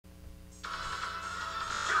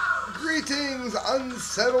Greetings,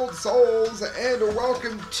 unsettled souls, and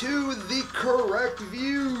welcome to the Correct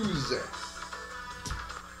Views.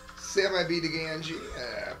 Semi-B to Gangi,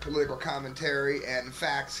 political commentary and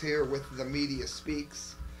facts here with the media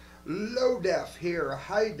speaks. Low def here,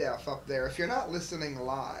 high def up there. If you're not listening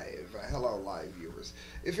live, hello live viewers.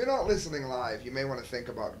 If you're not listening live, you may want to think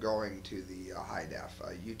about going to the high def,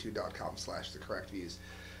 youtube.com/thecorrectviews.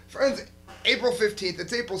 Friends, April 15th,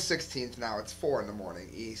 it's April 16th now, it's 4 in the morning,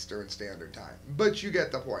 Eastern Standard Time. But you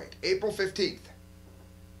get the point. April 15th,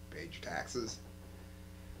 paid your taxes.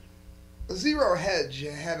 Zero Hedge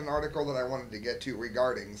had an article that I wanted to get to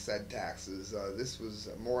regarding said taxes. This was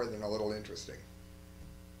more than a little interesting.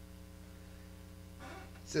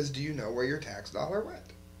 It says, do you know where your tax dollar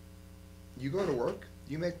went? You go to work,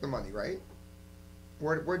 you make the money, right?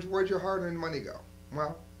 Where'd your hard-earned money go?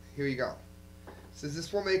 Well, here you go. Says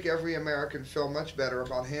this will make every American feel much better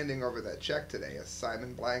about handing over that check today, as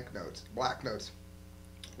Simon Black notes.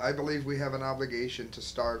 I believe we have an obligation to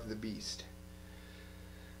starve the beast.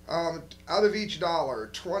 Out of each dollar,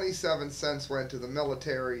 27 cents went to the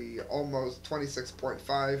military, almost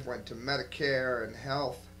 26.5 went to Medicare and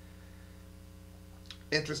health.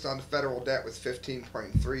 Interest on federal debt was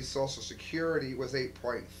 15.3. Social Security was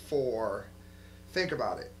 8.4. Think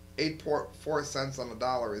about it. 8.4 cents on the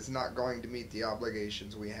dollar is not going to meet the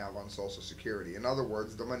obligations we have on Social Security. In other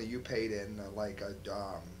words, the money you paid in,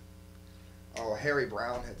 Harry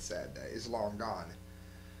Brown had said, is long gone.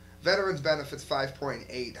 Veterans benefits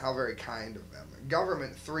 5.8. How very kind of them.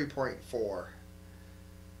 Government 3.4.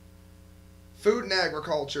 Food and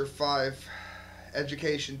agriculture 5.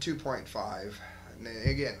 Education 2.5.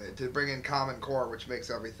 Again, to bring in Common Core, which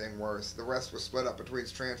makes everything worse. The rest was split up between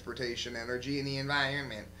transportation, energy, and the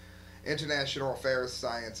environment. International affairs,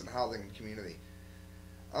 science, and housing and community.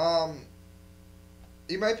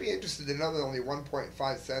 You might be interested to know that only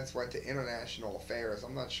 1.5 cents went to international affairs.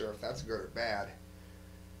 I'm not sure if that's good or bad.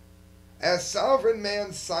 As sovereign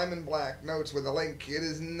man Simon Black notes with a link, it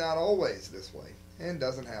is not always this way, and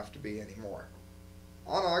doesn't have to be anymore.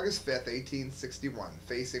 On August 5th, 1861,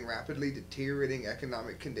 facing rapidly deteriorating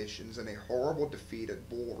economic conditions and a horrible defeat at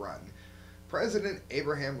Bull Run, President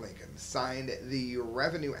Abraham Lincoln signed the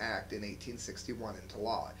Revenue Act in 1861 into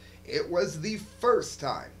law. It was the first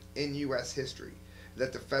time in U.S. history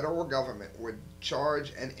that the federal government would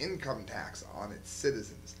charge an income tax on its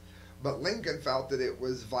citizens. But Lincoln felt that it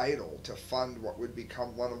was vital to fund what would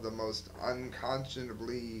become one of the most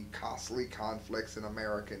unconscionably costly conflicts in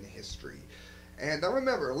American history. And now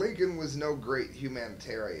remember, Lincoln was no great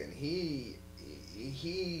humanitarian. He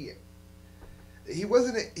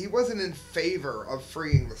wasn't in favor of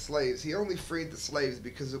freeing the slaves. He only freed the slaves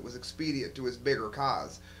because it was expedient to his bigger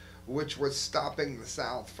cause, which was stopping the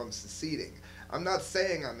South from seceding. I'm not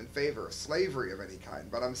saying I'm in favor of slavery of any kind,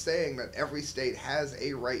 but I'm saying that every state has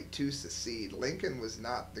a right to secede. Lincoln was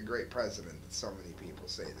not the great president that so many people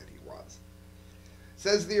say that he was.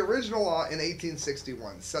 Says the original law in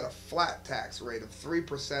 1861 set a flat tax rate of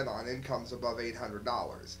 3% on incomes above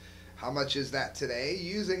 $800. How much is that today?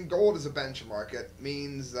 Using gold as a benchmark, it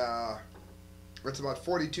means it's about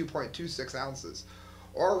 42.26 ounces,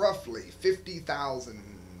 or roughly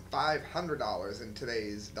 $50,500 in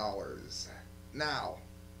today's dollars. Now,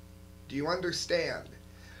 do you understand?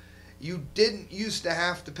 You didn't used to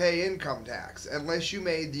have to pay income tax unless you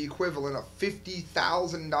made the equivalent of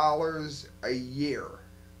 $50,000 a year.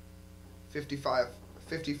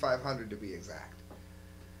 $5,500 to be exact.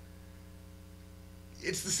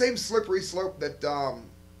 It's the same slippery slope that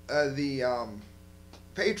the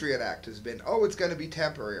Patriot Act has been. Oh, it's going to be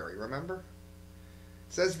temporary, remember?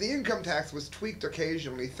 It says the income tax was tweaked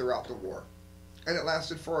occasionally throughout the war, and it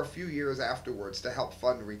lasted for a few years afterwards to help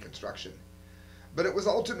fund Reconstruction. But it was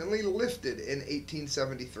ultimately lifted in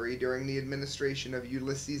 1873 during the administration of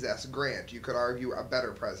Ulysses S. Grant. You could argue a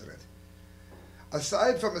better president.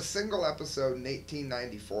 Aside from a single episode in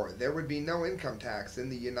 1894, there would be no income tax in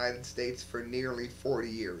the United States for nearly 40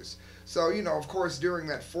 years. So, you know, of course, during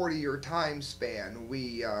that 40-year time span,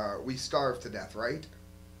 we starved to death, right?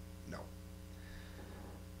 No.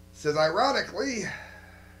 It says, ironically,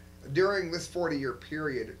 during this 40-year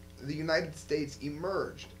period, the United States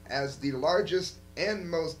emerged as the largest and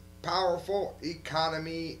most powerful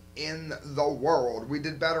economy in the world. We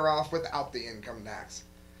did better off without the income tax.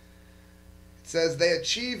 It says they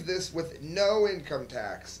achieved this with no income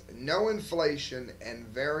tax, no inflation, and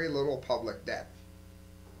very little public debt.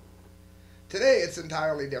 Today it's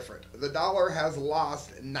entirely different. The dollar has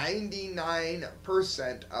lost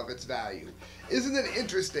 99% of its value. Isn't it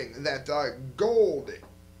interesting that gold,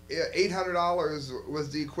 $800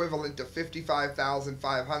 was the equivalent to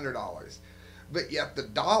 $55,500. but yet the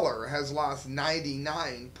dollar has lost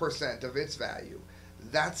 99% of its value.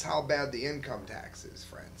 That's how bad the income tax is,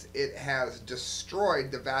 friends. It has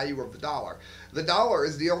destroyed the value of the dollar. The dollar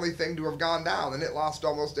is the only thing to have gone down, and it lost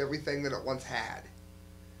almost everything that it once had.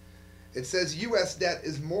 It says U.S. debt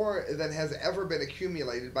is more than has ever been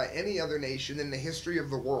accumulated by any other nation in the history of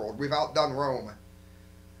the world. We've outdone Rome.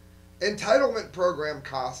 Entitlement program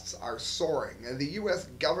costs are soaring, and the U.S.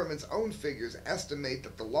 government's own figures estimate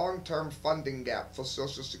that the long-term funding gap for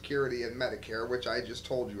Social Security and Medicare, which I just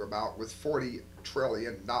told you about, was $40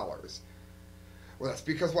 trillion. Well, that's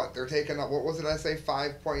because what? They're taking up, what was it I say,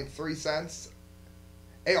 5.3 cents?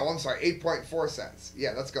 Oh, I'm sorry, 8.4 cents.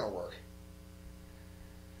 Yeah, that's going to work.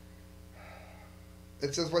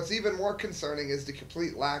 It says what's even more concerning is the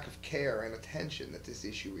complete lack of care and attention that this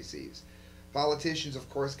issue receives. Politicians, of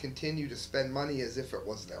course, continue to spend money as if it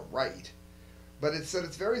was their right. But it said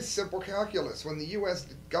it's very simple calculus. When the U.S.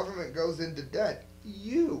 government goes into debt,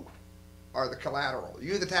 you are the collateral.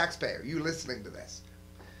 You, the taxpayer. You listening to this.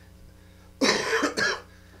 It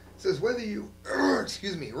says whether you,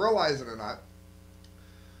 realize it or not,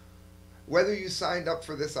 whether you signed up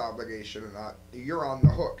for this obligation or not, you're on the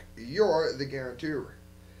hook. You're the guarantor.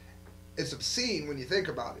 It's obscene when you think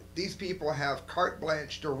about it. These people have carte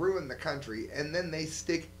blanche to ruin the country, and then they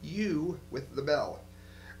stick you with the bill.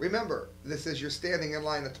 Remember, this is you're standing in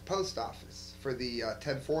line at the post office for the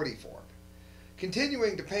 1040 form.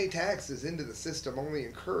 Continuing to pay taxes into the system only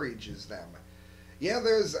encourages them. Yeah,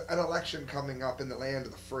 there's an election coming up in the land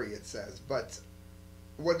of the free, it says, but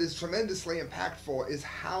what is tremendously impactful is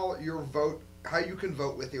how you can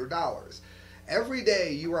vote with your dollars. Every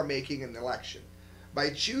day you are making an election.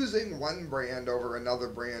 By choosing one brand over another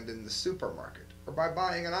brand in the supermarket, or by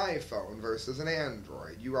buying an iPhone versus an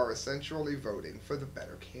Android, you are essentially voting for the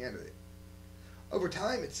better candidate. Over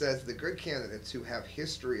time, it says the good candidates who have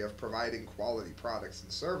history of providing quality products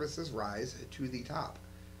and services rise to the top.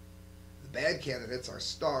 The bad candidates are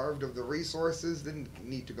starved of the resources that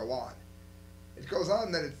need to go on. It goes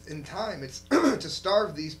on that in time it's to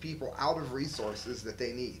starve these people out of resources that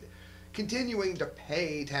they need. Continuing to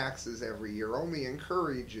pay taxes every year only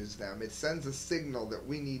encourages them. It sends a signal that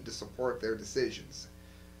we need to support their decisions.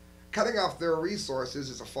 Cutting off their resources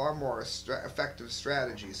is a far more effective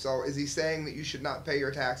strategy. So is he saying that you should not pay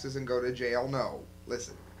your taxes and go to jail? No.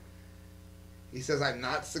 Listen. He says, I'm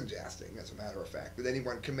not suggesting, as a matter of fact, that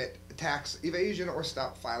anyone commit tax evasion or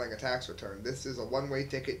stop filing a tax return. This is a one-way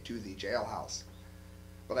ticket to the jailhouse.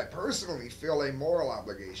 But I personally feel a moral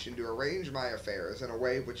obligation to arrange my affairs in a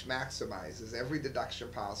way which maximizes every deduction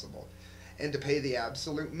possible and to pay the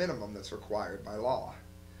absolute minimum that's required by law.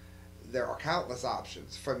 There are countless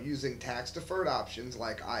options, from using tax-deferred options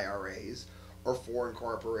like IRAs or foreign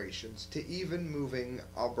corporations to even moving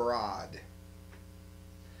abroad.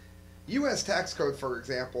 U.S. tax code, for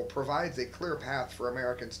example, provides a clear path for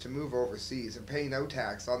Americans to move overseas and pay no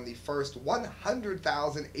tax on the first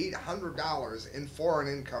 $100,800 in foreign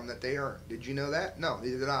income that they earn. Did you know that? No,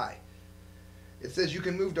 neither did I. It says you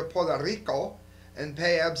can move to Puerto Rico and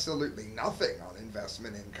pay absolutely nothing on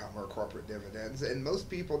investment income or corporate dividends, and most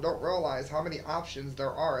people don't realize how many options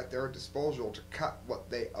there are at their disposal to cut what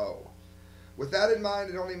they owe. With that in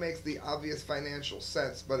mind, it only makes the obvious financial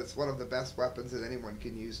sense, but it's one of the best weapons that anyone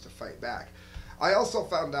can use to fight back. I also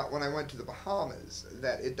found out when I went to the Bahamas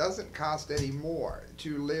that it doesn't cost any more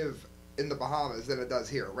to live in the Bahamas than it does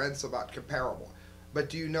here. Rent's about comparable. But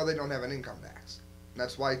do you know they don't have an income tax?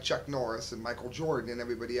 That's why Chuck Norris and Michael Jordan and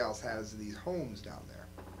everybody else has these homes down there.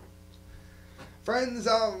 Friends,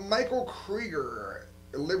 Michael Krieger,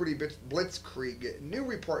 Liberty Blitzkrieg, new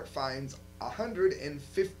report finds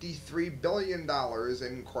 $153 billion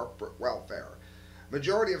in corporate welfare.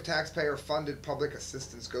 Majority of taxpayer-funded public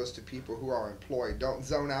assistance goes to people who are employed. Don't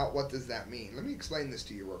zone out. What does that mean? Let me explain this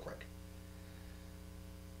to you real quick.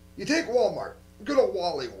 You take Walmart, good old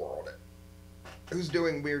Wally World, who's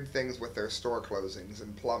doing weird things with their store closings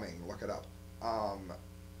and plumbing. Look it up.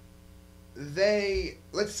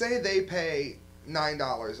 Let's say they pay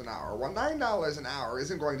 $9 an hour. Well, $9 an hour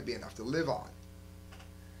isn't going to be enough to live on.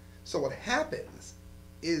 So what happens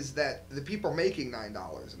is that the people making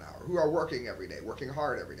 $9 an hour, who are working every day, working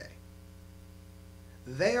hard every day,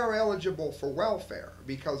 they are eligible for welfare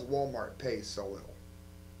because Walmart pays so little.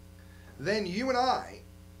 Then you and I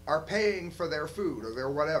are paying for their food or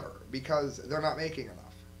their whatever because they're not making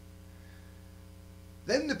enough.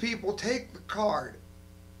 Then the people take the card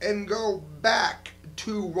and go back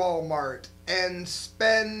to Walmart and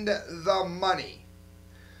spend the money.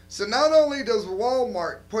 So not only does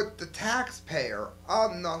Walmart put the taxpayer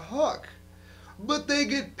on the hook, but they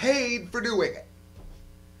get paid for doing it.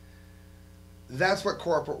 That's what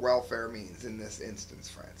corporate welfare means in this instance,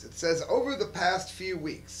 friends. It says, over the past few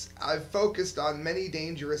weeks, I've focused on many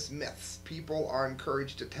dangerous myths people are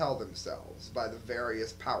encouraged to tell themselves by the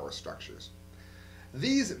various power structures.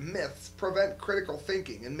 These myths prevent critical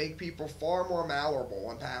thinking and make people far more malleable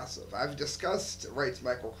and passive. I've discussed, writes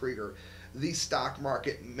Michael Krieger, the stock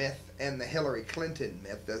market myth and the Hillary Clinton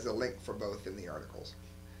myth. There's a link for both in the articles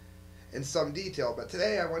in some detail, but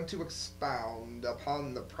today I want to expound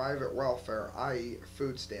upon the private welfare, i.e.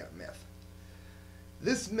 food stamp myth.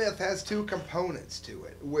 This myth has two components to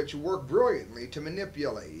it, which work brilliantly to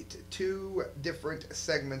manipulate two different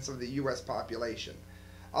segments of the U.S. population.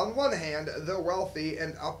 On one hand, the wealthy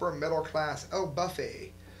and upper middle class,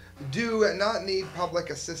 buffet, do not need public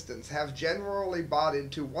assistance, have generally bought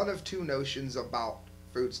into one of two notions about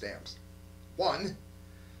food stamps. One,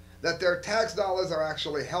 that their tax dollars are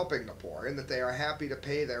actually helping the poor and that they are happy to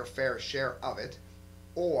pay their fair share of it.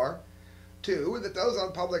 Or, two, that those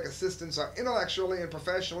on public assistance are intellectually and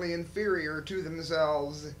professionally inferior to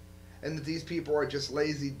themselves and that these people are just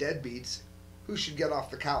lazy deadbeats who should get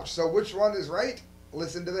off the couch. So which one is right?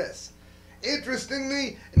 Listen to this.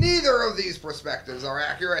 Interestingly, neither of these perspectives are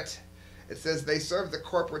accurate. It says they serve the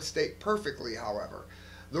corporate state perfectly, however.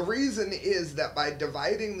 The reason is that by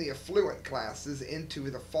dividing the affluent classes into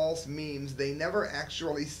the false memes, they never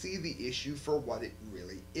actually see the issue for what it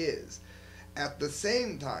really is. At the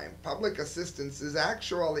same time, public assistance is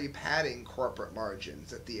actually padding corporate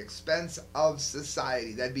margins at the expense of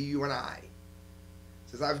society. That'd be you and I.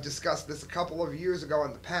 Says I've discussed this a couple of years ago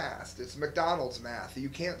in the past. It's McDonald's math. You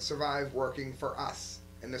can't survive working for us.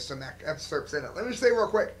 And there's some excerpts in it. Let me just say real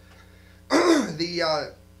quick.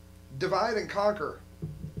 The divide and conquer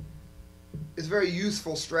is a very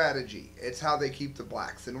useful strategy. It's how they keep the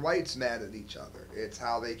blacks and whites mad at each other. It's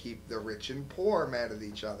how they keep the rich and poor mad at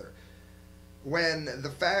each other. When the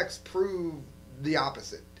facts prove the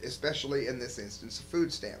opposite, especially in this instance of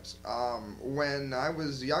food stamps. When I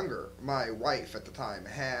was younger, my wife at the time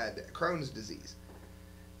had Crohn's disease.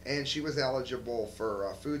 And she was eligible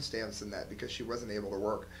for food stamps and that because she wasn't able to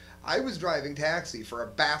work. I was driving taxi for a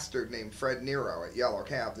bastard named Fred Nero at Yellow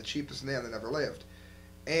Cab, the cheapest man that ever lived.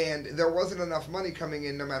 And there wasn't enough money coming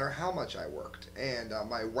in no matter how much I worked. And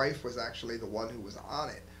my wife was actually the one who was on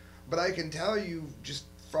it. But I can tell you just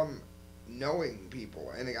from knowing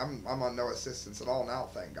people, and I'm on no assistance at all now,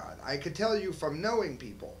 thank God. I could tell you from knowing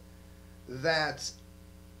people that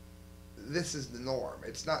this is the norm.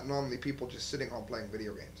 It's not normally people just sitting home playing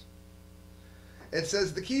video games. It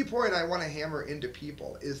says the key point I want to hammer into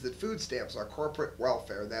people is that food stamps are corporate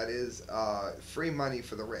welfare, that is free money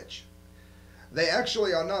for the rich. They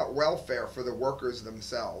actually are not welfare for the workers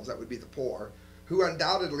themselves, that would be the poor, who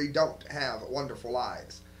undoubtedly don't have wonderful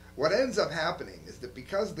lives. What ends up happening is that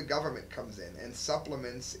because the government comes in and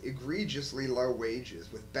supplements egregiously low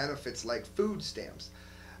wages with benefits like food stamps,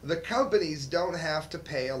 the companies don't have to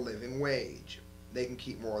pay a living wage. They can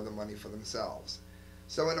keep more of the money for themselves.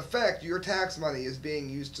 So in effect, your tax money is being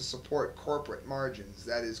used to support corporate margins,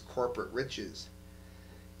 that is, corporate riches.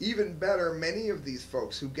 Even better, many of these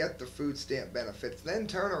folks who get the food stamp benefits then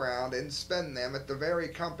turn around and spend them at the very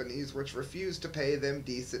companies which refuse to pay them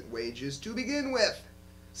decent wages to begin with.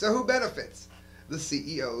 So who benefits? The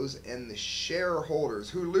CEOs and the shareholders.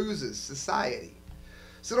 Who loses? Society.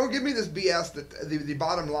 So don't give me this BS that the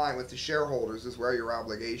bottom line with the shareholders is where your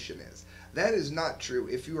obligation is. That is not true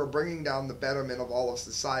if you are bringing down the betterment of all of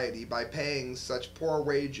society by paying such poor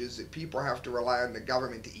wages that people have to rely on the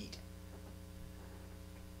government to eat.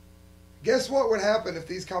 Guess what would happen if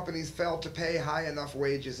these companies failed to pay high enough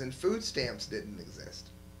wages and food stamps didn't exist?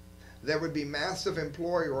 There would be massive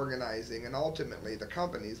employee organizing, and ultimately the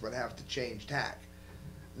companies would have to change tack.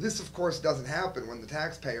 This, of course, doesn't happen when the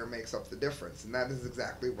taxpayer makes up the difference, and that is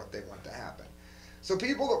exactly what they want to happen. So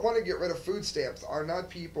people that want to get rid of food stamps are not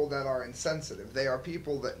people that are insensitive. They are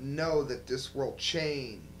people that know that this will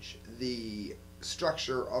change the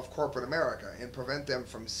structure of corporate America and prevent them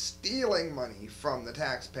from stealing money from the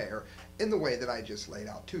taxpayer in the way that I just laid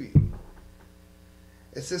out to you.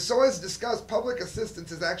 It says, so as discussed, public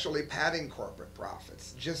assistance is actually padding corporate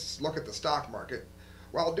profits. Just look at the stock market,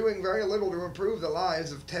 while doing very little to improve the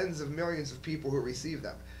lives of tens of millions of people who receive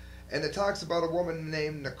them. And it talks about a woman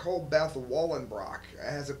named Nicole Beth Wallenbrock,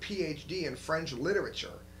 has a PhD in French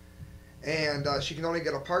literature. And she can only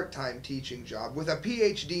get a part-time teaching job, with a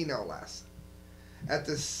PhD no less, at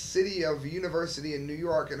the City of University in New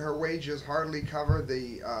York, and her wages hardly cover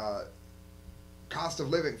the cost of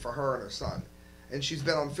living for her and her son. And she's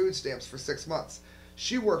been on food stamps for 6 months.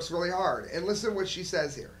 She works really hard. And listen what she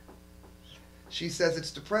says here. She says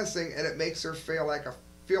it's depressing and it makes her feel like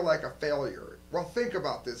a failure. Well, think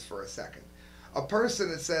about this for a second. A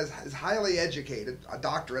person, it says, is highly educated, a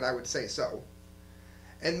doctorate, I would say so,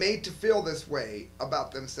 and made to feel this way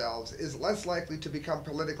about themselves is less likely to become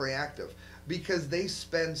politically active because they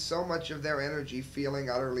spend so much of their energy feeling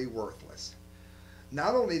utterly worthless.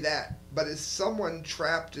 Not only that, but is someone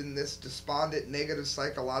trapped in this despondent, negative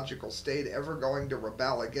psychological state ever going to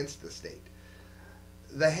rebel against the state?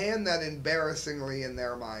 The hand that embarrassingly in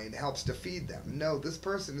their mind helps to feed them. No, this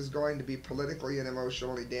person is going to be politically and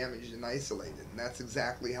emotionally damaged and isolated, and that's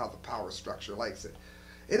exactly how the power structure likes it.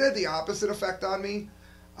 It had the opposite effect on me.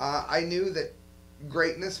 I knew that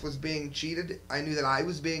greatness was being cheated. I knew that I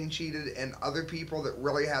was being cheated, and other people that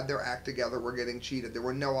really had their act together were getting cheated. There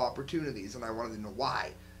were no opportunities, and I wanted to know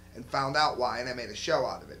why, and found out why, and I made a show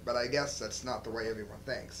out of it. But I guess that's not the way everyone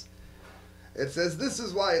thinks. It says, this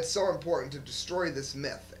is why it's so important to destroy this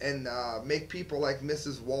myth and make people like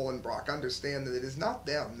Mrs. Wallenbrock understand that it is not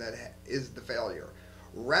them that is the failure.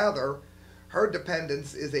 Rather, her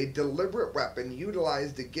dependence is a deliberate weapon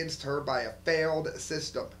utilized against her by a failed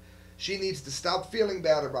system. She needs to stop feeling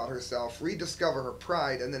bad about herself, rediscover her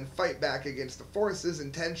pride, and then fight back against the forces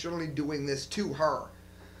intentionally doing this to her.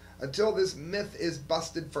 Until this myth is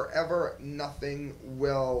busted forever, nothing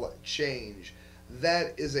will change.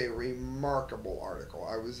 That is a remarkable article.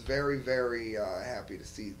 I was very, very happy to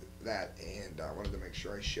see that, and I wanted to make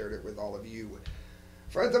sure I shared it with all of you.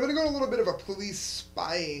 Friends, I'm going to go to a little bit of a police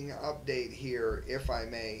spying update here, if I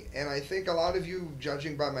may. And I think a lot of you,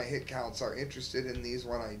 judging by my hit counts, are interested in these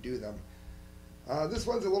when I do them. This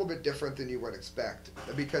one's a little bit different than you would expect,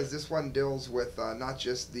 because this one deals with not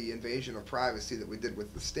just the invasion of privacy that we did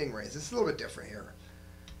with the stingrays. It's a little bit different here.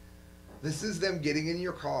 This is them getting in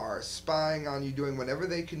your car, spying on you, doing whatever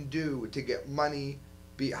they can do to get money.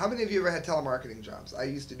 How many of you ever had telemarketing jobs? I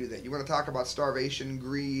used to do that. You want to talk about starvation,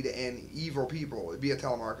 greed, and evil people, be a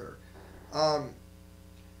telemarketer.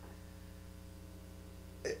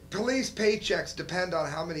 Police paychecks depend on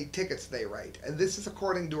how many tickets they write. And this is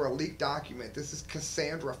according to a leaked document. This is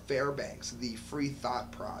Cassandra Fairbanks, the Free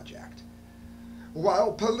Thought Project.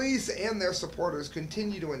 While police and their supporters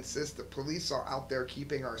continue to insist that police are out there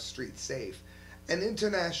keeping our streets safe, an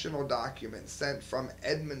international document sent from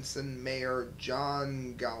Edmondson Mayor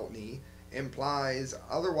John Galtney implies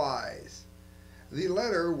otherwise. The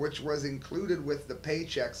letter, which was included with the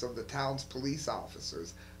paychecks of the town's police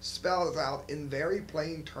officers, spells out in very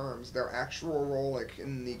plain terms their actual role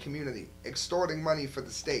in the community, extorting money for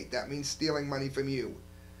the state. That means stealing money from you.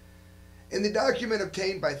 In the document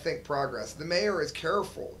obtained by Think Progress, the mayor is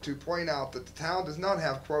careful to point out that the town does not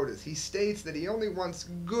have quotas. He states that he only wants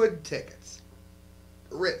good tickets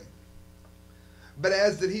written, but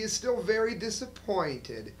adds that he is still very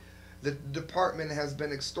disappointed that the department has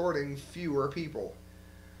been extorting fewer people.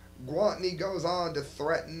 Gwantney goes on to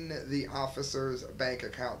threaten the officers' bank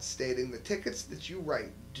accounts, stating the tickets that you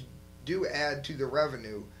write do add to the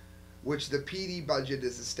revenue which the PD budget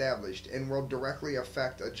is established and will directly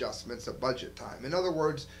affect adjustments at budget time. In other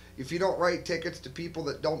words, if you don't write tickets to people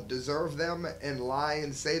that don't deserve them and lie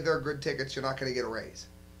and say they're good tickets, you're not going to get a raise.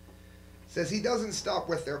 Says he doesn't stop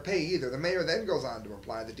with their pay either. The mayor then goes on to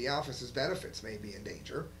imply that the officers' benefits may be in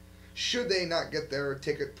danger should they not get their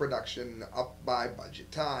ticket production up by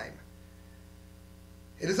budget time.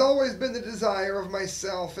 It has always been the desire of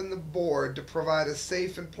myself and the board to provide a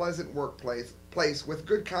safe and pleasant workplace with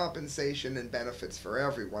good compensation and benefits for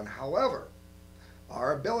everyone. However,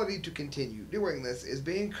 our ability to continue doing this is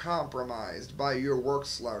being compromised by your work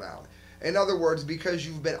slowdown. In other words, because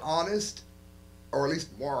you've been honest, or at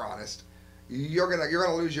least more honest, you're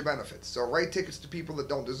gonna lose your benefits. So write tickets to people that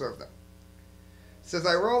don't deserve them. It says,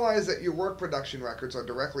 I realize that your work production records are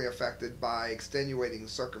directly affected by extenuating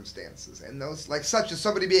circumstances, and those, like such as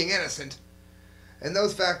somebody being innocent, and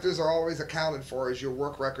those factors are always accounted for as your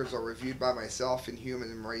work records are reviewed by myself and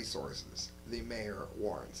Human Resources, the mayor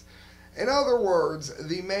warns. In other words,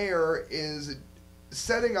 the mayor is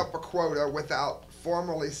setting up a quota without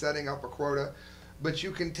formally setting up a quota, but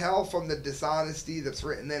you can tell from the dishonesty that's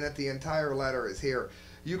written in it. The entire letter is here.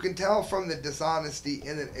 You can tell from the dishonesty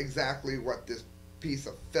in it exactly what this piece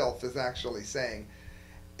of filth is actually saying.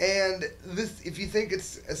 And this, if you think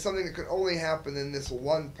it's something that could only happen in this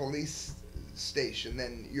one police station,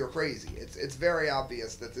 then you're crazy. It's very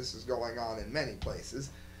obvious that this is going on in many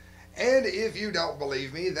places. And if you don't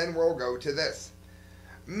believe me, then we'll go to this.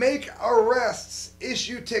 Make arrests,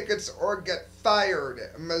 issue tickets, or get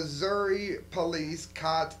fired. Missouri police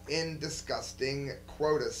caught in disgusting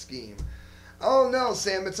quota scheme. Oh no,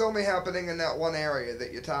 Sam, it's only happening in that one area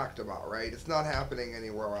that you talked about, right? It's not happening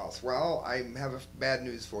anywhere else. Well, I have bad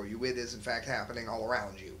news for you. It is, in fact, happening all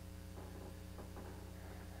around you.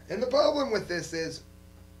 And the problem with this is,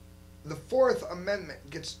 The Fourth Amendment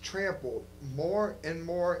gets trampled more and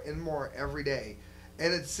more and more every day.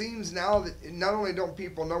 And it seems now that not only don't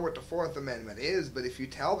people know what the Fourth Amendment is, but if you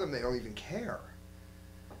tell them, they don't even care.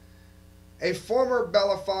 A former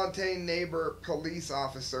Bellefontaine neighbor police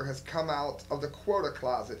officer has come out of the quota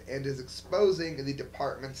closet and is exposing the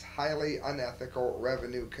department's highly unethical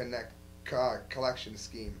revenue collection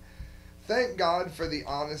scheme. Thank God for the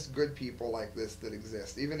honest, good people like this that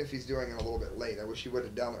exist, even if he's doing it a little bit late. I wish he would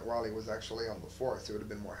have done it while he was actually on the force. It would have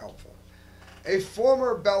been more helpful. A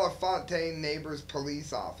former Bellefontaine neighbor's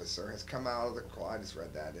police officer has come out of the closet. I just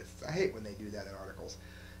read that. I hate when they do that in articles.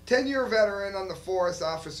 10-year veteran on the force,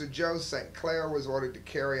 Officer Joe St. Clair, was ordered to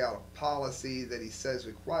carry out a policy that he says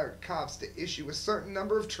required cops to issue a certain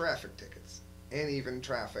number of traffic tickets and even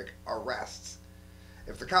traffic arrests.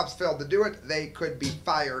 If the cops failed to do it, they could be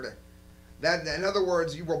fired. That, in other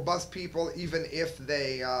words, you will bust people even if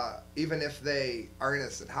they are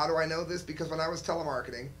innocent. How do I know this? Because when I was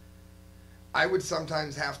telemarketing, I would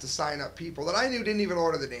sometimes have to sign up people that I knew didn't even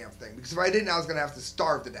order the damn thing. Because if I didn't, I was going to have to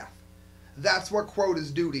starve to death. That's what quotas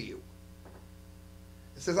do to you.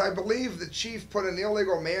 It says, I believe the chief put an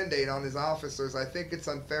illegal mandate on his officers. I think it's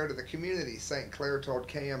unfair to the community, St. Clair told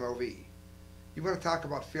KMOV. You want to talk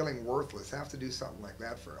about feeling worthless, have to do something like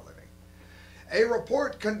that for a living. A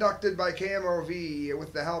report conducted by KMOV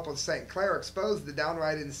with the help of St. Clair exposed the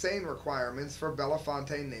downright insane requirements for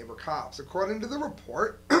Bellefontaine neighbor cops. According to the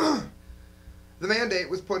report, the mandate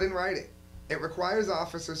was put in writing. It requires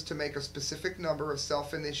officers to make a specific number of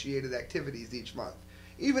self-initiated activities each month.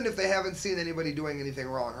 Even if they haven't seen anybody doing anything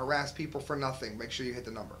wrong, harass people for nothing, make sure you hit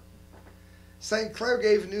the number. St. Clair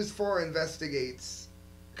gave News 4 Investigates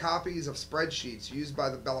copies of spreadsheets used by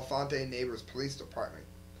the Bellefontaine Neighbors Police Department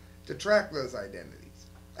to track those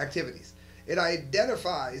activities. It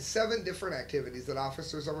identifies 7 different activities that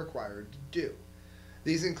officers are required to do.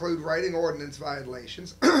 These include writing ordinance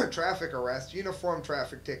violations, traffic arrests, uniform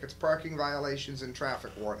traffic tickets, parking violations, and traffic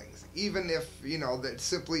warnings, even if, that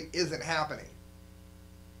simply isn't happening.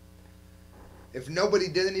 If nobody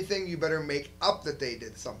did anything, you better make up that they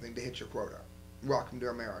did something to hit your quota. Welcome to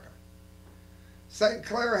America. St.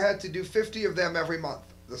 Clair had to do 50 of them every month.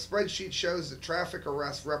 The spreadsheet shows that traffic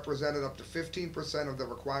arrests represented up to 15% of the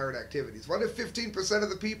required activities. What if 15% of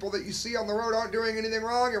the people that you see on the road aren't doing anything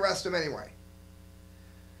wrong? Arrest them anyway.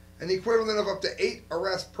 An equivalent of up to 8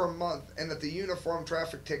 arrests per month, and that the uniform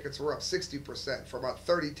traffic tickets were up 60% for about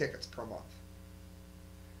 30 tickets per month.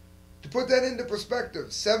 To put that into perspective,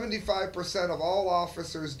 75% of all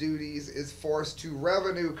officers' duties is forced to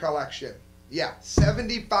revenue collection. Yeah,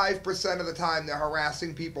 75% of the time they're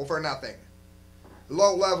harassing people for nothing.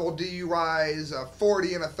 Low-level DUIs, a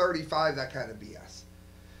 40 and a 35, that kind of BS.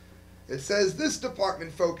 It says this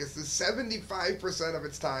department focuses 75% of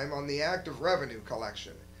its time on the act of revenue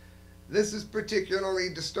collection. This is particularly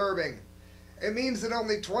disturbing. It means that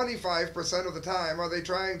only 25% of the time are they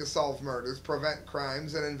trying to solve murders, prevent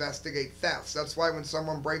crimes, and investigate thefts. That's why when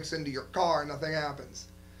someone breaks into your car, nothing happens.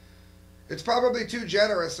 It's probably too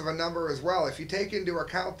generous of a number as well. If you take into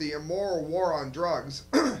account the immoral war on drugs,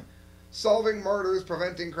 solving murders,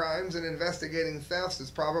 preventing crimes, and investigating thefts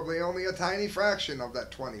is probably only a tiny fraction of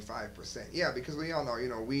that 25%. Yeah, because we all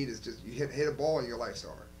know, weed is just, you hit a bowl and your life's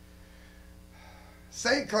over.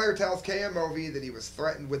 St. Clair tells KMOV that he was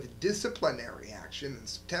threatened with disciplinary action in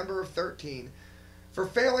September of 2013 for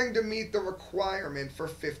failing to meet the requirement for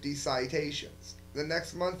 50 citations. The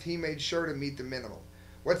next month, he made sure to meet the minimum.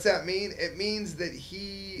 What's that mean? It means that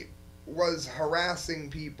he was harassing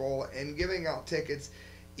people and giving out tickets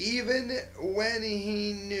even when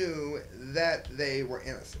he knew that they were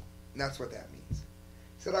innocent. And that's what that means.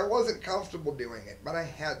 He said, I wasn't comfortable doing it, but I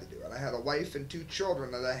had to do it. I had a wife and 2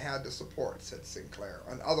 children that I had to support, said Sinclair,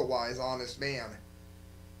 an otherwise honest man.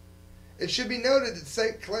 It should be noted that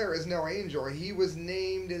St. Clair is no angel. He was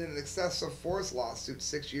named in an excessive force lawsuit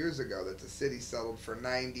 6 years ago that the city settled for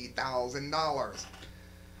 $90,000.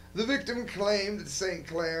 The victim claimed that St.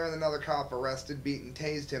 Clair and another cop arrested, beat, and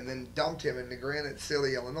tased him, then dumped him into Granite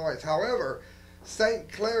City, Illinois. However,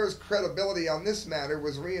 St. Clair's credibility on this matter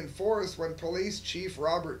was reinforced when Police Chief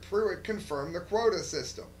Robert Pruitt confirmed the quota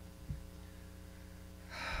system.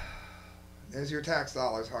 There's your tax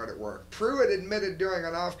dollars hard at work. Pruitt admitted during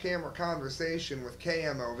an off-camera conversation with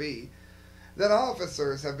KMOV that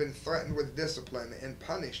officers have been threatened with discipline and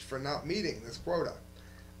punished for not meeting this quota.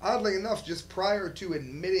 Oddly enough, just prior to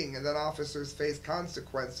admitting that officers face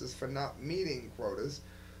consequences for not meeting quotas,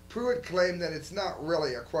 Pruitt claimed that it's not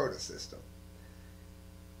really a quota system.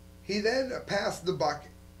 He then passed the buck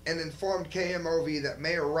and informed KMOV that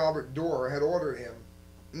Mayor Robert Dorr had ordered him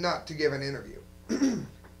not to give an interview.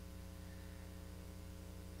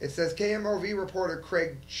 It says KMOV reporter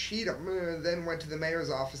Craig Cheatham then went to the mayor's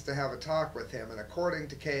office to have a talk with him, and according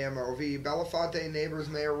to KMOV, Belafonte neighbors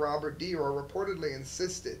Mayor Robert Dior reportedly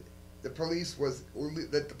insisted that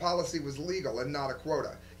the policy was legal and not a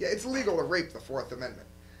quota. Yeah, it's illegal to rape the Fourth Amendment.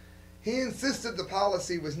 He insisted the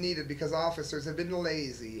policy was needed because officers had been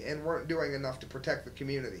lazy and weren't doing enough to protect the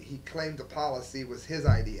community. He claimed the policy was his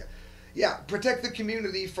idea. Yeah, protect the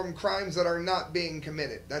community from crimes that are not being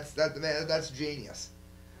committed. That's genius.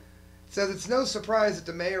 It says it's no surprise that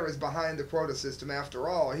the mayor is behind the quota system. After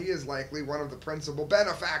all, he is likely one of the principal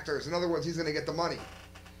benefactors. In other words, he's going to get the money.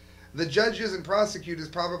 The judges and prosecutors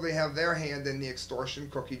probably have their hand in the extortion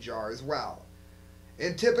cookie jar as well.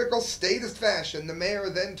 In typical statist fashion, the mayor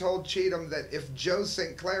then told Cheatham that if Joe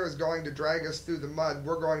St. Clair is going to drag us through the mud,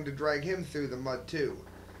 we're going to drag him through the mud too.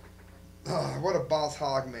 What a boss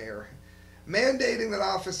hog mayor. Mandating that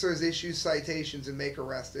officers issue citations and make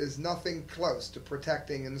arrests is nothing close to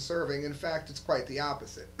protecting and serving. In fact, it's quite the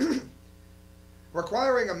opposite.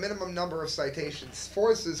 Requiring a minimum number of citations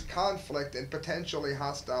forces conflict and potentially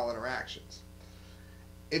hostile interactions.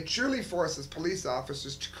 It truly forces police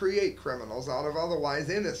officers to create criminals out of otherwise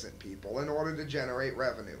innocent people in order to generate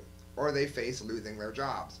revenue, or they face losing their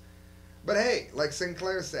jobs. But hey, like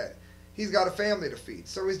Sinclair said, he's got a family to feed,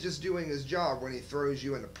 so he's just doing his job when he throws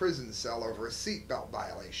you in a prison cell over a seatbelt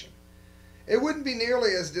violation. It wouldn't be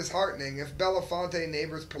nearly as disheartening if Belafonte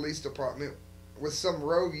Neighbors Police Department was some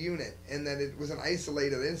rogue unit and that it was an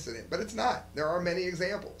isolated incident, but it's not. There are many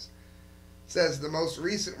examples. It says the most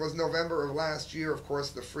recent was November of last year, of course,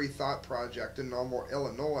 the Free Thought Project in Normal,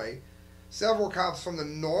 Illinois. Several cops from the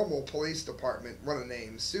Normal Police Department, what a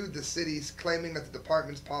name, sued the cities, claiming that the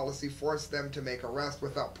department's policy forced them to make arrests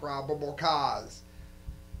without probable cause.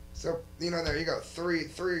 So, there you go. Three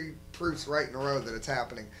proofs right in a row that it's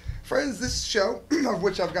happening. Friends, this show, of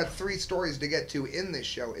which I've got 3 stories to get to in this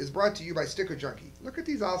show, is brought to you by Sticker Junkie. Look at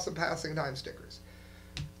these awesome Passing Time stickers.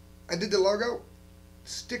 I did the logo.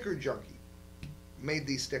 Sticker Junkie made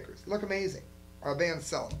these stickers. Look amazing. Our band's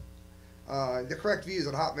selling them. The correct views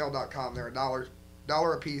at hotmail.com. They're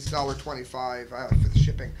 $1 a piece, $1.25 for the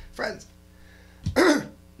shipping. Friends,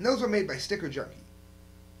 those were made by Sticker Junkie.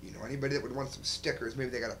 Anybody that would want some stickers,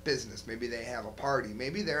 maybe they got a business, maybe they have a party,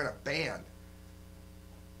 maybe they're in a band.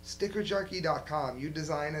 StickerJunkie.com. You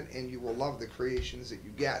design it and you will love the creations that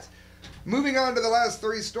you get. Moving on to the last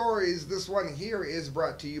 3 stories. This one here is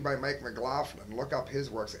brought to you by Mike McLaughlin. Look up his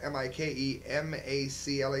works.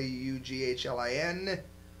 MikeMacLaughlin.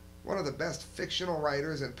 One of the best fictional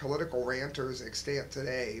writers and political ranters extant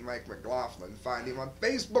today, Mike McLaughlin. Find him on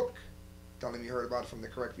Facebook. Tell him you heard about it from the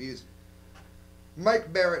correct views.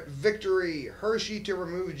 Mike Barrett, victory. Hershey to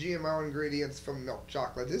remove GMO ingredients from milk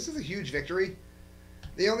chocolate. This is a huge victory.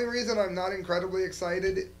 The only reason I'm not incredibly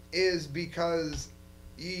excited is because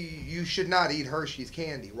you should not eat Hershey's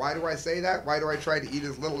candy. Why do I say that? Why do I try to eat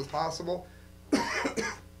as little as possible?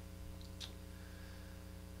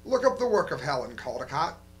 Look up the work of Helen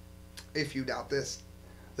Caldicott, if you doubt this.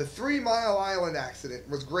 The 3 Mile Island accident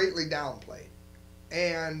was greatly downplayed,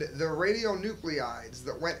 and the radionuclides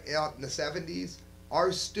that went out in the 70s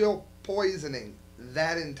are still poisoning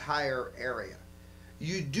that entire area.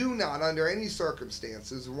 You do not, under any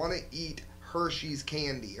circumstances, want to eat Hershey's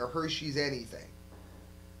candy or Hershey's anything.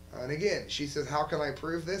 And again, she says, how can I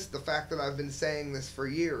prove this? The fact that I've been saying this for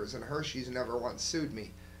years and Hershey's never once sued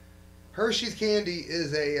me. Hershey's candy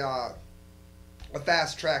is a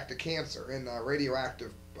fast track to cancer and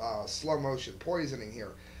radioactive slow motion poisoning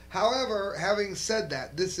here. However, having said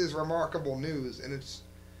that, this is remarkable news, and it's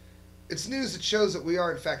news that shows that we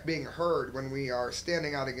are in fact being heard when we are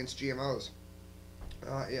standing out against GMOs.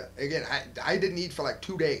 Yeah, again, I didn't eat for like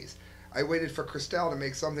 2 days. I waited for Christelle to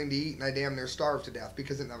make something to eat, and I damn near starved to death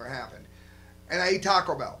because it never happened. And I ate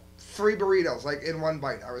Taco Bell. 3 burritos, like in one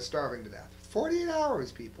bite. I was starving to death. 48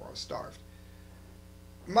 hours, people, I was starved.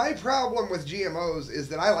 My problem with GMOs is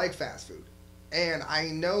that I like fast food. And I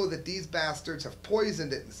know that these bastards have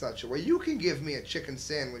poisoned it in such a way. You can give me a chicken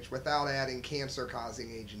sandwich without adding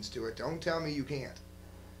cancer-causing agents to it. Don't tell me you can't.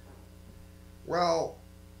 Well,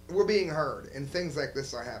 we're being heard, and things like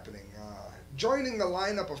this are happening. Joining the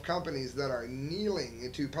lineup of companies that are kneeling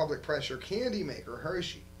into public pressure, candy maker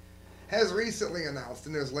Hershey has recently announced,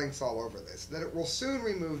 and there's links all over this, that it will soon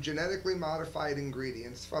remove genetically modified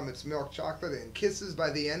ingredients from its milk chocolate and kisses by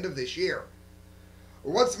the end of this year.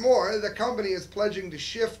 What's more, the company is pledging to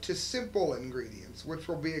shift to simple ingredients, which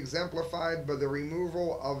will be exemplified by the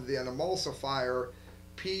removal of the emulsifier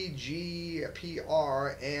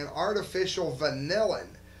PGPR and artificial vanillin.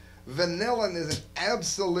 Vanillin is an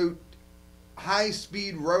absolute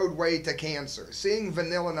high-speed roadway to cancer. Seeing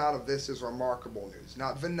vanillin out of this is remarkable news.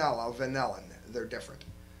 Not vanilla, vanillin. They're different.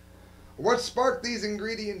 What sparked these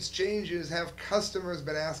ingredients changes have customers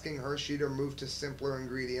been asking Hershey to move to simpler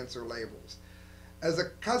ingredients or labels. As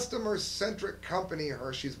a customer-centric company,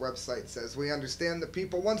 Hershey's website says, we understand that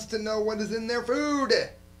people wants to know what is in their food.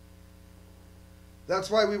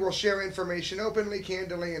 That's why we will share information openly,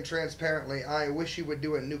 candidly, and transparently. I wish you would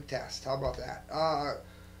do a nuke test. How about that?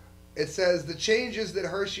 It says the changes that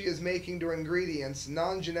Hershey is making to ingredients,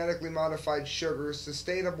 non-genetically modified sugars,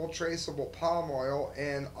 sustainable traceable palm oil,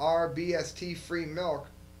 and RBST-free milk.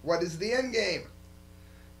 What is the end game?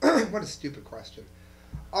 What a stupid question.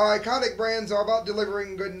 Our iconic brands are about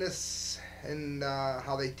delivering goodness and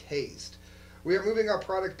how they taste. We are moving our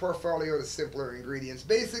product portfolio to simpler ingredients.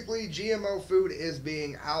 Basically, GMO food is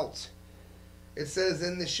being out. It says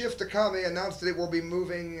in the shift to come, they announced that it will be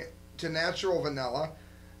moving to natural vanilla,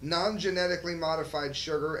 non-genetically modified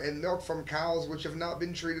sugar, and milk from cows which have not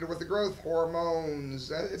been treated with the growth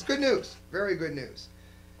hormones. It's good news. Very good news.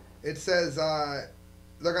 It says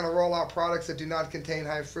they're going to roll out products that do not contain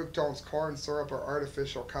high fructose corn syrup or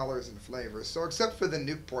artificial colors and flavors. So except for the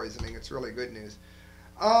nuke poisoning, it's really good news.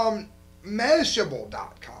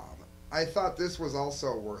 Mashable.com. I thought this was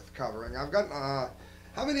also worth covering. I've got,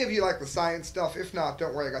 how many of you like the science stuff? If not,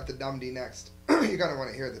 don't worry, I got the Dumdy next. You're going to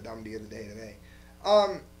want to hear the Dumdy of the day today.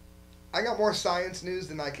 I got more science news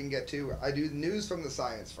than I can get to. I do news from the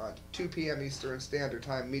science front, 2 p.m. Eastern Standard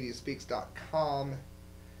Time, mediaspeaks.com,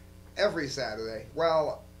 every Saturday.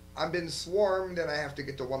 Well, I've been swarmed and I have to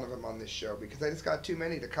get to one of them on this show because I just got too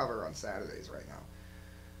many to cover on Saturdays right now.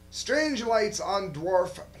 Strange lights on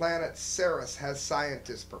dwarf planet Ceres has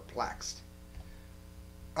scientists perplexed.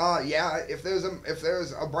 Yeah, if there's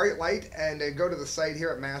a bright light, and go to the site here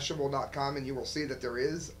at Mashable.com, and you will see that there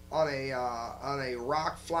is on a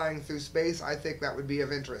rock flying through space. I think that would be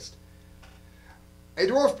of interest. A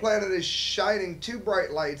dwarf planet is shining 2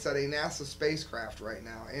 bright lights at a NASA spacecraft right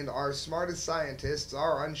now, and our smartest scientists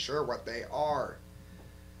are unsure what they are.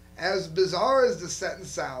 As bizarre as the sentence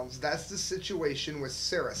sounds, that's the situation with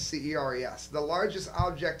Ceres, C-E-R-E-S, the largest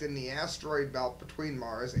object in the asteroid belt between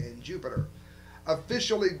Mars and Jupiter.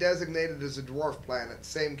 Officially designated as a dwarf planet,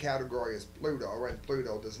 same category as Pluto, and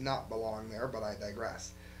Pluto does not belong there, but I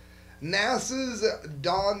digress. NASA's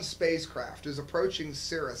Dawn spacecraft is approaching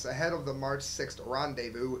Ceres ahead of the March 6th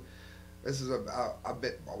rendezvous. This is a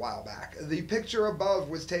while back. The picture above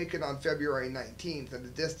was taken on February 19th at a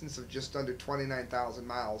distance of just under 29,000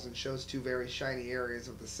 miles and shows 2 very shiny areas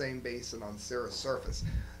of the same basin on Ceres' surface.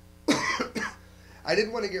 I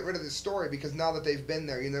didn't want to get rid of this story because now that they've been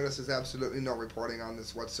there, you notice there's absolutely no reporting on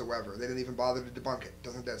this whatsoever. They didn't even bother to debunk it.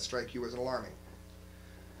 Doesn't that strike you as alarming?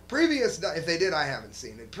 If they did, I haven't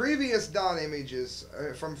seen it. Previous dawn images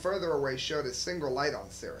from further away showed a single light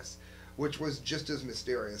on Ceres, which was just as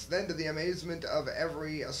mysterious. Then, to the amazement of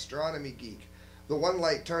every astronomy geek, the one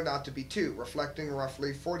light turned out to be 2, reflecting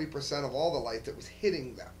roughly 40% of all the light that was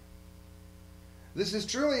hitting them. This is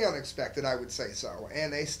truly unexpected, I would say so,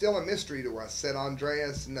 and still a mystery to us, said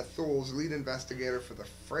Andreas Nathuls, lead investigator for the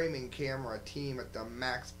framing camera team at the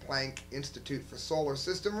Max Planck Institute for Solar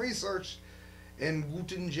System Research in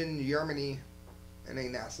Göttingen, Germany, in a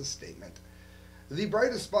NASA statement. The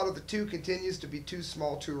brightest spot of the 2 continues to be too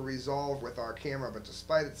small to resolve with our camera, but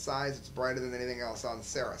despite its size, it's brighter than anything else on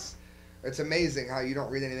Ceres. It's amazing how you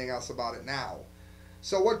don't read anything else about it now.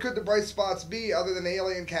 So what could the bright spots be other than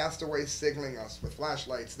alien castaways signaling us with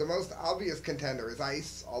flashlights? The most obvious contender is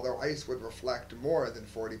ice, although ice would reflect more than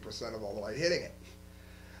 40% of all the light hitting it.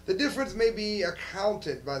 The difference may be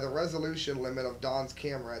accounted by the resolution limit of Dawn's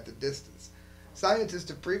camera at the distance. Scientists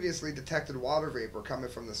have previously detected water vapor coming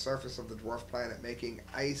from the surface of the dwarf planet, making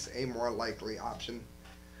ice a more likely option.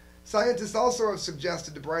 Scientists also have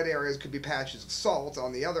suggested the bright areas could be patches of salt.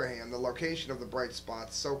 On the other hand, the location of the bright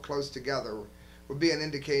spots so close together would be an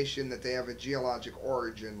indication that they have a geologic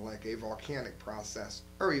origin, like a volcanic process,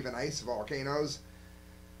 or even ice volcanoes.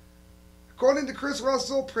 According to Chris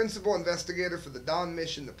Russell, principal investigator for the Dawn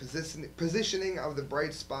mission, the positioning of the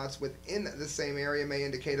bright spots within the same area may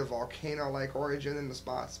indicate a volcano-like origin in the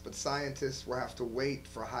spots, but scientists will have to wait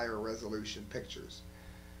for higher resolution pictures.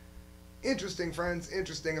 Interesting, friends,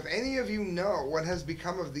 interesting. If any of you know what has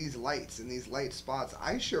become of these lights and these light spots,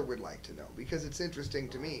 I sure would like to know, because it's interesting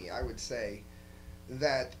to me. I would say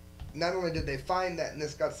that not only did they find that and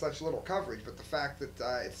this got such little coverage, but the fact that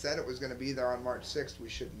it said it was going to be there on March 6th, we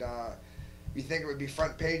should, you think it would be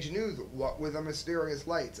front page news. What were the mysterious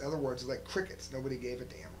lights? In other words, like crickets. Nobody gave a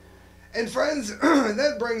damn. And friends,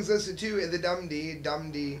 that brings us to the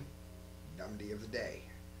Dumdy of the day.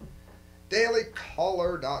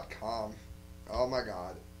 DailyCaller.com. Oh my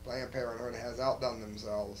God. Planned Parenthood has outdone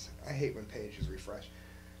themselves. I hate when pages refresh.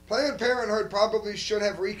 Planned Parenthood probably should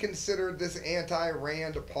have reconsidered this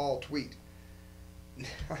anti-Rand Paul tweet.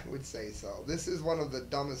 I would say so. This is one of the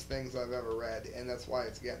dumbest things I've ever read, and that's why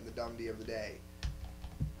it's getting the dumbity of the day.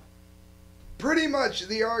 Pretty much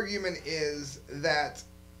the argument is that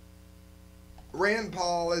Rand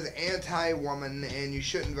Paul is anti-woman and you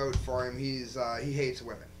shouldn't vote for him. He hates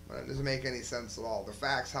women. It doesn't make any sense at all. The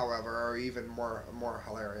facts, however, are even more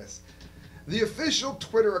hilarious. The official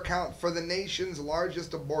Twitter account for the nation's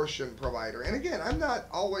largest abortion provider. And again, I'm not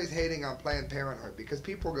always hating on Planned Parenthood because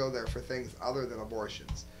people go there for things other than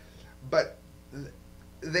abortions. But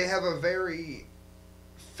they have a very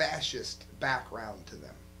fascist background to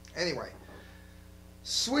them. Anyway,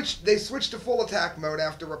 they switched to full attack mode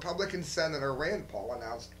after Republican Senator Rand Paul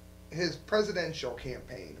announced his presidential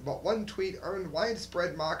campaign, but one tweet earned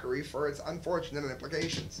widespread mockery for its unfortunate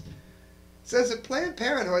implications. It says that Planned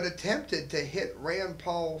Parenthood attempted to hit Rand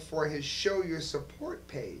Paul for his Show Your Support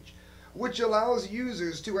page, which allows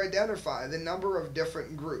users to identify the number of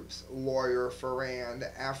different groups: lawyer for Rand,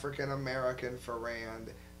 African American for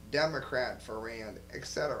Rand, Democrat for Rand,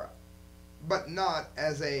 etc., but not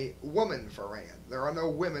as a woman for Rand. There are no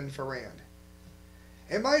women for Rand.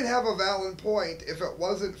 It might have a valid point if it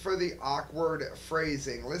wasn't for the awkward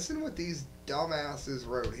phrasing. Listen what these dumbasses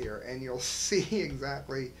wrote here, and you'll see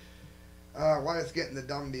exactly why it's getting the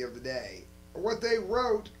dumbity of the day. What they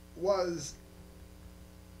wrote was,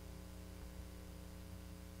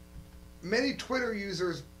 many Twitter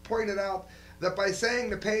users pointed out that by saying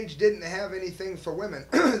the page didn't have anything for women,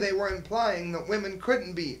 they were implying that women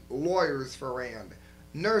couldn't be lawyers for Rand,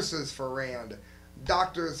 nurses for Rand,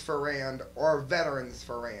 doctors for Rand, or veterans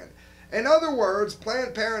for Rand. In other words,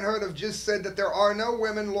 Planned Parenthood have just said that there are no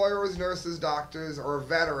women lawyers, nurses, doctors, or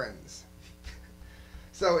veterans.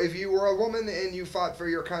 So if you were a woman and you fought for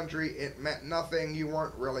your country, it meant nothing. You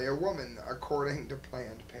weren't really a woman, according to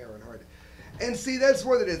Planned Parenthood. And see, that's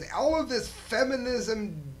what it is. All of this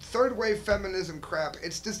feminism, third wave feminism crap,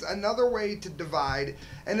 it's just another way to divide,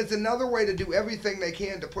 and it's another way to do everything they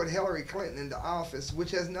can to put Hillary Clinton into office,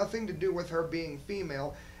 which has nothing to do with her being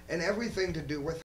female and everything to do with